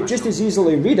 Because I could just as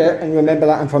easily read it and remember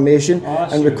that information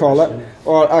and recall it,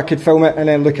 or I could film it and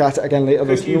then look at it again later.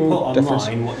 Could you put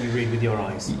online what you read with your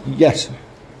eyes? Yes.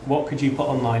 What could you put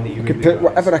online that you read with your eyes?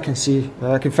 Whatever I can see.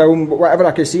 I can film whatever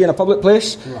I can see in a public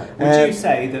place. Right. Would you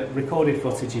say that recorded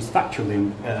footage is factual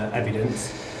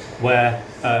evidence, where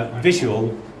visual,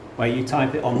 where you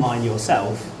type it online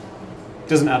yourself,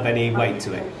 doesn't have any weight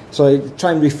to it? So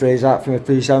try and rephrase that for me,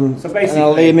 please. So basically, in a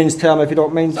layman's term, if you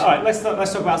don't mind. All right, let's talk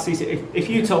about CC. If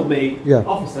you told me,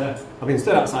 officer, I've been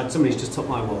stood outside, somebody's just took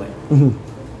my wallet,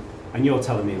 and you're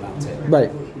telling me about it.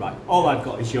 Right. Right. All I've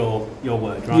got is your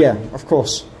word, right? Yeah, of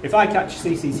course. If I catch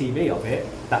CCTV of it,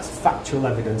 that's factual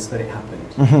evidence that it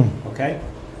happened. Okay.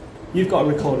 You've got a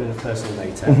recording of personal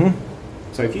data.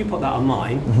 So if you put that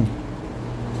online.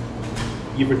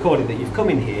 You've recorded that you've come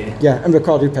in here. Yeah, and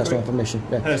recorded personal information.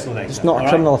 Yeah. Personal data. It's not a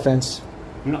criminal offence.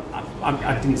 I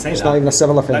didn't say that. It's not even a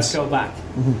civil offence. Let's go back.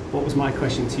 What was my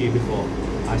question to you before?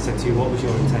 I said to you, what was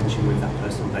your intention with that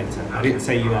personal data? I didn't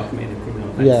say you are committing a criminal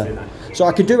offence, did I? So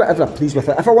I could do whatever I please with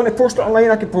it. If I want to post it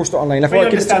online, I could post it online. If I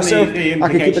want to keep it to myself, I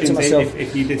could keep it to myself.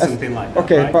 If you did something like that.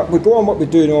 Okay, right? but we go on what we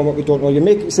do know and what we don't know. You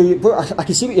make I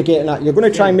can see what you're getting at. You're going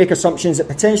to try and make assumptions that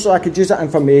potentially I could use that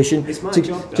information. It's my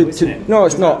job, though, isn't it? No,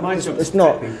 it's not. It's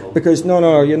not because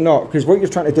no, you're not. Because what you're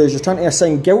trying to do is you're trying to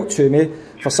assign guilt to me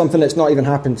for something that's not even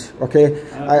happened. Okay?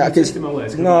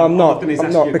 No, I'm not.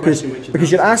 I'm not because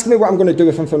you're asking me what I'm going to do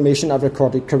with information I've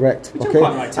recorded. Correct? Okay?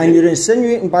 And you're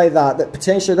insinuating by that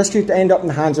potentially this could end up in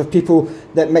the hands of people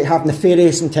that might have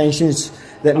nefarious intentions,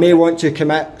 that may want to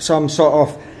commit some sort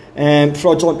of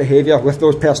fraudulent behaviour with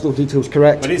those personal details.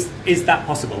 Correct? But is that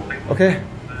possible? Okay.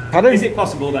 Pardon? Is it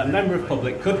possible that a member of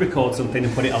public could record something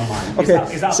and put it online? Okay.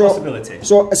 Is that a possibility?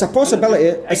 So it's a possibility.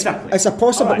 Exactly. It's a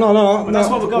possibility. Right. No. That's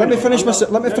what we're going let me finish my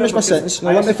sentence. Let me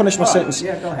finish my sentence.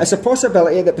 Yeah, go ahead. It's a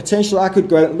possibility that potentially I could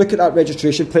go out and look at that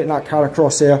registration plate and that car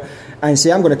across there and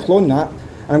say I'm going to clone that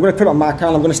and I'm going to put it on my car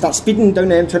and I'm going to start speeding down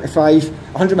the M25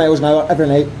 100 miles an hour every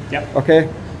night. Yep. Okay.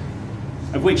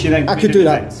 Of which you then I could do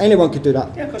that. Offense. Anyone could do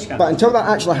that. Yeah, of course you can. But until that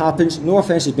actually happens, no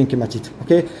offence has been committed.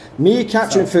 Okay? Me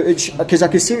capturing footage, because I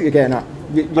can see what you're getting at.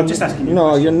 I'm just asking you.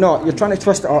 No, you're not. You're trying to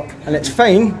twist it up, and it's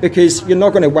fine because you're not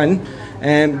going to win.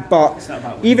 But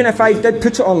even if I did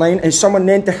put it online and someone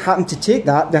then happened to take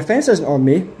that, the offence isn't on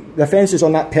me. The offence is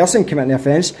on that person committing the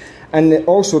offence, and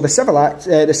also the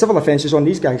civil offence is on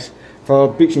these guys for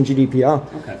breaching GDPR.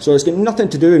 Okay. So it's got nothing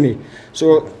to do with me.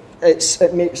 So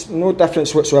it makes no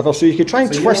difference whatsoever. So you could try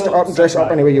and twist it up and dress it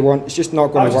up any way you want. It's just not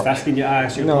going to work. I was just asking you. I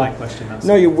asked you a polite question.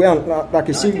 No, you weren't. I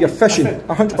can see you're fishing,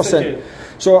 100%.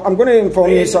 So I'm going to inform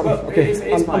you something. Okay,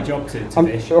 it's my job to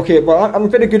fish. Okay, well, I'm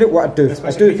very good at what I do.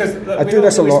 I do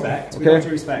this a lot. Okay. With all due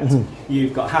respect,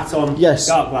 you've got a hat on, yes,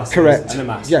 dark glasses, correct. and a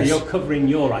mask. Yes. So you're covering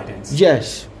your identity.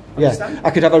 Yes. Yeah, I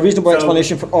could have a reasonable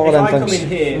explanation for all of them things. If I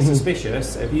come in here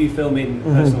suspicious of you filming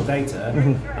personal data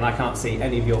and I can't see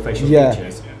any of your facial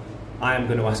features, I am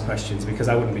going to ask questions because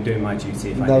I wouldn't be doing my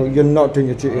duty if I didn't. You're not doing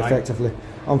your duty effectively.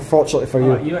 Unfortunately for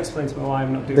you. You explain to me why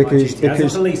I'm not doing my duty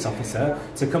as a police officer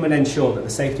to come and ensure that the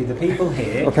safety of the people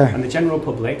here and the general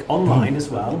public, online as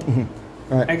well,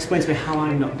 explain to me how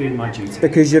I'm not doing my duty.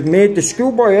 Because you've made the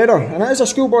schoolboy error, and it is a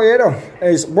schoolboy error,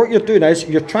 is what you're doing is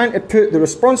you're trying to put the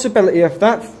responsibility of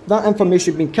that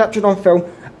information being captured on film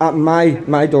at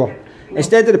my door.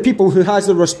 Instead of the people who has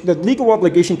the legal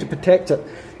obligation to protect it.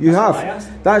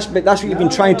 That's what you've been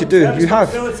trying to do. You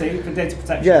have. Responsibility for data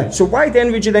protection. Yeah, so why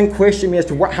then would you then question me as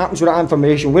to what happens with that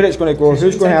information, where it's going to go,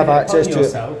 who's going to have access to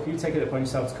it? You take it upon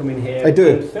yourself to come in here and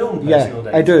film personal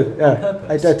data. I do,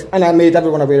 I did. And I made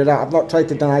everyone aware of that. I've not tried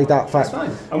to deny that fact. That's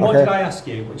fine. And what did I ask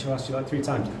you, which I've asked you like 3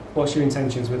 times? What's your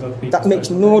intentions with other people? That makes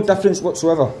no difference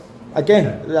whatsoever.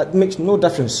 Again, that makes no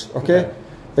difference, okay?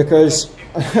 Because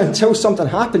until something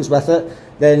happens with it,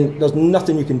 then there's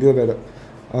nothing you can do about it.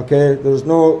 Okay, there's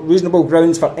no reasonable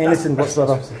grounds for anything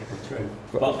whatsoever.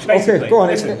 But okay, go on,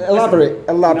 elaborate.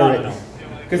 No.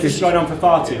 Because it's going on for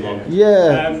far too long.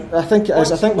 Yeah, I think it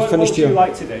is. I think we're finished here. What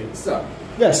would you like to do? Sir,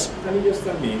 yes. Can you just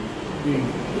tell me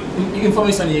the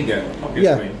information you get,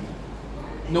 obviously? Yeah.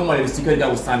 Normally the security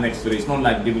guard will stand next to it. It's not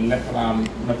like they will let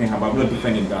nothing happen. I'm not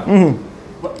defending that.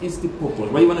 What is the purpose?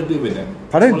 What do you want to do with them?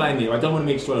 Pardon? All I need. I don't want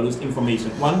to make sure I lose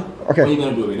information. One, what are you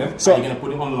going to do with them? So, are you going to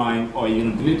put it online or are you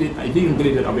going to delete it? If you can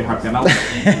delete it, I'll be happy. Now,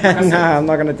 nah, I'm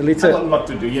not going to delete it. I've got a lot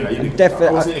to do. You know, definitely.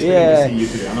 I wasn't expecting to see you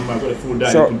today, and I've got a full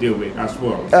day to deal with as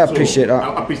well. I appreciate that.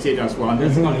 I appreciate that as well. And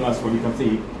that's not only as well. You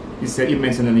can see, you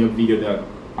mentioned in your video that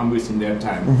I'm wasting their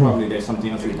time. Probably there's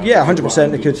something else we can do.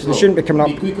 100%. They shouldn't be coming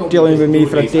up dealing with me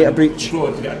for a data breach. Draw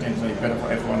it to the attention. It's better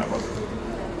for everyone of us.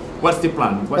 What's the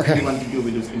plan? What do you want to do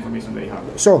with this information that you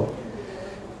have? So,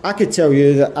 I could tell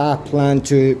you that I plan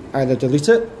to either delete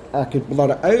it, I could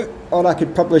blur it out, or I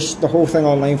could publish the whole thing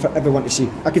online for everyone to see.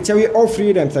 I could tell you all 3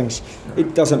 of them things.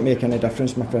 It doesn't make any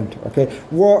difference, my friend. Okay.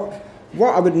 What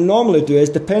I would normally do is,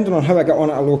 depending on how I get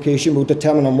on at a location, will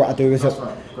determine on what I do with it.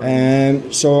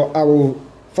 Right. So I will,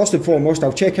 first and foremost,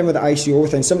 I'll check in with the ICO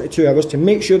within 72 hours to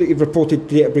make sure that you've reported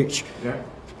data breach. Yeah.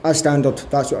 As standard,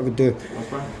 that's what I would do.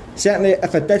 Okay. Certainly,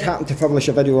 if I did happen to publish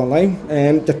a video online,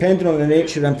 depending on the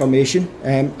nature of information,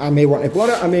 I may want to blur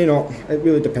it, I may not. It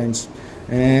really depends.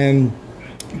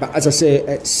 But as I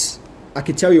say, I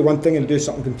could tell you one thing and do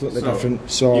something completely different.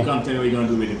 So you can't tell me what you're going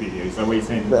to do with the video. Is that what you're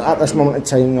saying? But at this moment in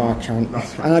time, no, I can't.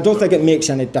 And I don't think it makes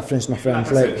any difference, my friend.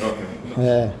 That's it.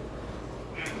 Okay.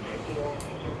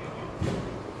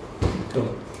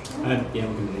 Yeah,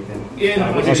 we can leave then. Yeah,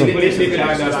 no, awesome. I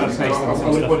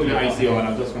will go to the ICO and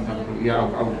I'm just going to have to,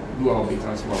 I'll do our bit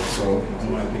as well. So I'm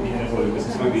going to be here for the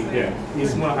business to be here.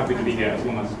 He's more happy to be here as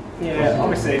long as. Yeah,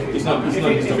 obviously. It's not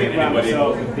disturbing anybody.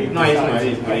 No, it's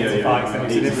not.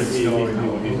 It's a different story.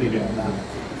 We'll leave it at that.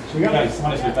 Guys,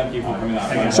 honestly, thank you for coming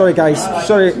out. Sorry, guys.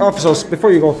 Sorry, officers.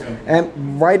 Before you go,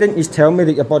 why didn't you tell me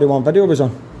that your body worn video was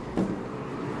on?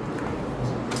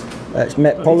 It's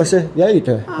Met policy. Yeah, you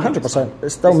do. 100%.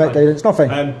 It's still Met guidance. It's not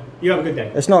fine. You have a good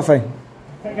day. It's not fine.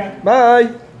 Okay.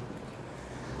 Bye.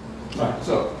 Right,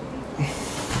 so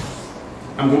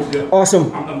I'm good. Yeah.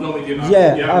 Awesome. I'm done with you now.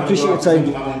 Yeah, I appreciate your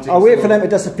time. I'll wait for them to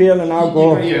disappear and then I'll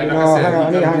go. Yeah, like no, I said,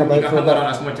 I need to hang about for a bit.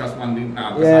 As much as one thing.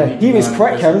 Yeah, he was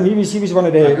quick, Kevin. He was one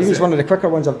of the quicker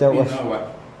ones I've dealt with. You know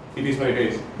what? It is what it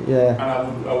is. Yeah.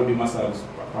 And I would do myself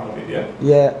part of it. Yeah.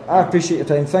 Yeah, I appreciate your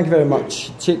time. Thank you very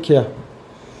much. Take care.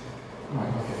 Right,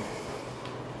 okay.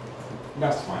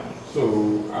 That's fine. So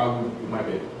I'll do my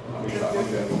bit. I'll be back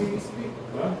on there.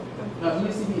 No,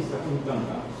 ECB is done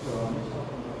now.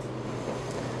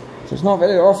 So it's not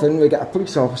very often we get a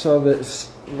police officer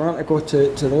that's wanting to go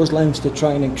to those lengths to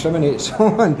try and incriminate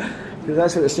someone, because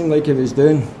that's what it seemed like he was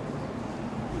doing.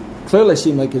 Clearly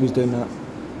seemed like he was doing that.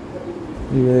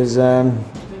 He was,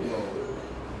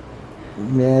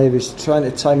 he was trying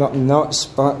to tie me up nuts,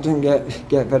 but didn't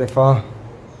get very far.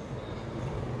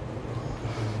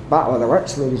 Battle of the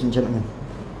wits, ladies and gentlemen.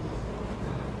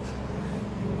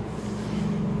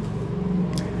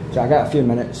 So I got a few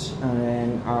minutes and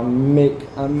then I'll make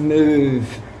a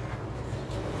move.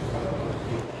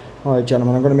 Alright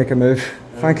gentlemen, I'm going to make a move.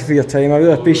 Thank you for your time. I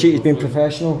really appreciate you being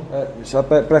professional. It's a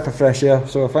breath of fresh air,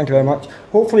 so thank you very much.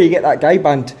 Hopefully you get that guy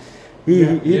banned.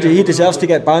 He deserves to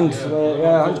get banned.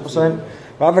 Yeah, 100%.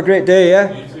 Well, have a great day, yeah?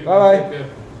 Bye-bye.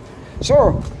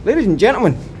 So, ladies and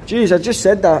gentlemen, geez, I just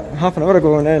said that half an hour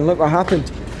ago and then look what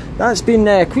happened. That's been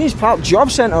Queen's Park Job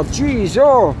Centre. Geez,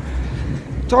 oh.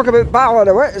 Talk about battle of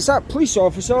the wits. That police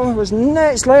officer was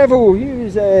next level. He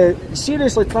was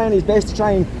seriously trying his best to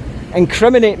try and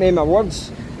incriminate me in my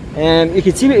words. You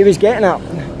could see what he was getting at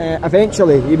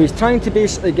eventually. He was trying to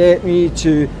basically get me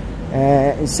to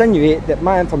insinuate that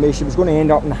my information was going to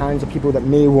end up in the hands of people that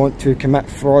may want to commit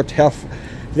fraud,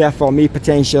 therefore me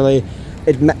potentially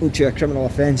admitting to a criminal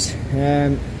offence.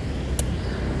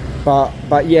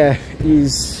 But yeah,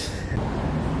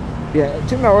 it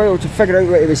took me a while to figure out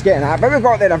what he was getting at, but we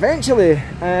got there eventually,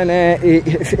 and he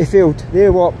failed. They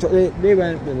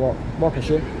went, walk a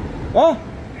shame. Huh?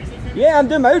 Yeah, I'm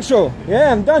doing my outro.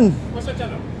 Yeah, I'm done. What's your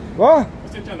channel? What?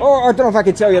 What's your channel? Oh, I don't know if I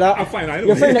can tell you that. I'm fine, I know.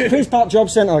 You'll find it at Queen's Park Job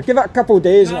Centre. Give it a couple of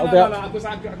days and it'll be up. Because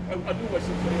I do watch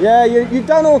it. Yeah, you've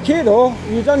done okay though.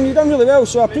 You've done really well,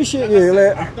 so I appreciate you.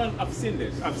 I've seen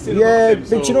this. I've seen yeah, them,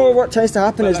 but you know what tends to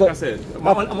happen is like I said,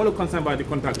 I'm only concerned about the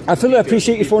contact. I fully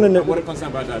appreciate you phoning it. I'm only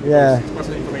concerned about that. Yeah. It's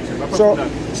personal information.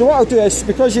 So what I'll do is,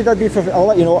 because you did be, I'll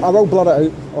let you know, I will blur it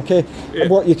out, okay? Yeah.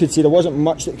 What you could see, there wasn't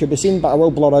much that could be seen, but I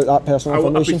will blur out that personal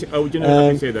information. I would generally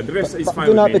appreciate that. The rest is fine.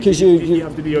 Do that because you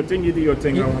have to do your thing, you do your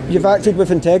thing. You've acted with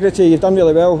integrity, you've done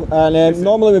really well, and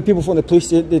normally when people phone the police,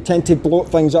 they tend to bloat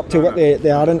things up to what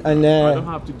they aren't. And I don't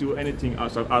have to do anything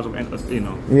out of you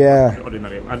know,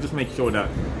 ordinary. I just make sure that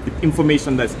the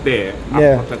information that's there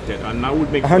are protected, and I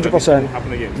would make sure that it won't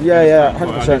happen again. Yeah,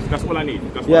 100%. That's all I need.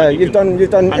 That's yeah, you've done.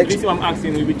 And the reason I'm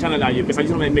asking which channel are you, because I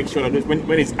just want to make sure that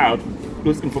when it's out,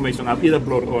 those information I've either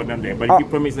blurred or done there. But if you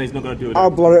promise that it's not going to do that,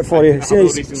 I'll blur it for you. As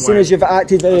soon as you've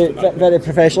acted very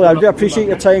professionally, I do appreciate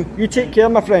your time. You take care,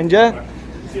 my friend. Yeah.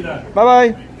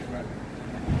 Bye bye.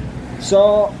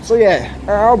 So yeah,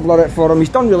 I'll blur it for him. He's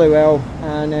done really well,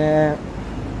 and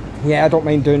yeah, I don't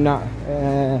mind doing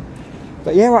that.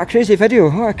 But yeah, what a crazy video!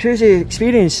 What a crazy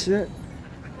experience! I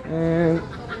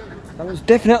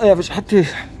had to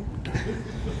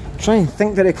try and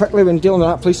think very quickly when dealing with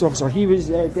that police officer. He was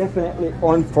definitely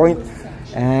on point.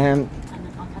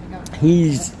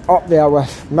 He's up there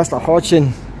with Mr.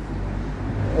 Hodgson.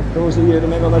 If those of you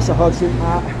remember Mr. Hodgson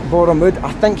at Boreham Wood,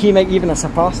 I think he might even have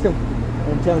surpassed him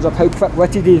in terms of how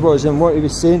quick-witted he was and what he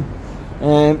was saying.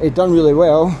 He'd done really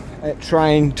well at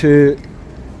trying to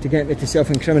get me to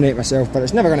self-incriminate myself, but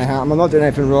it's never going to happen. I'm not doing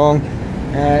anything wrong.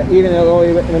 Even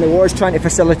though when he was trying to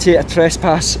facilitate a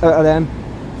trespass out of them.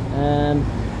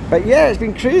 But yeah, it's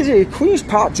been crazy. Queen's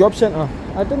Park Job Centre.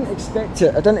 I didn't expect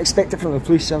it. I didn't expect it from the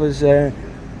police. I was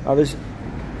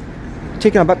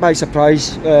taken a bit by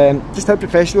surprise. Just how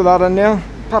professional they are in there.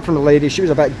 Apart from the lady, she was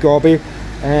a bit gobby.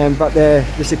 But the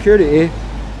security,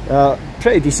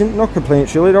 pretty decent. No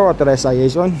complaints really. They all had their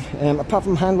SIAs on. Apart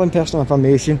from handling personal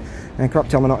information and kept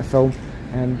telling me not to film.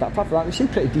 But apart from that, they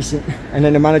seemed pretty decent. And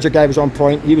then the manager guy was on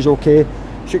point. He was okay.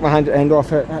 Shook my hand at the end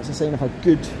off it. That's a sign of a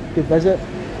good visit.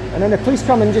 And then the police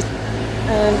come and they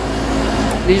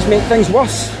just make things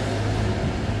worse.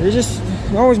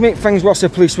 They always make things worse, the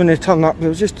police, when they turn up.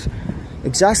 They'll just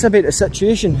exacerbate the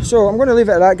situation. So I'm going to leave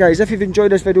it at that, guys. If you've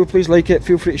enjoyed this video, please like it.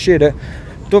 Feel free to share it.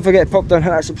 Don't forget to pop down and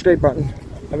hit that subscribe button.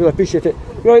 I really appreciate it.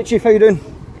 You alright, Chief? How you doing?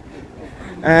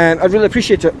 I'd really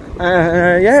appreciate it.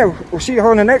 Yeah, we'll see you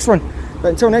all in the next one. But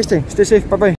until next time, stay safe.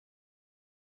 Bye bye.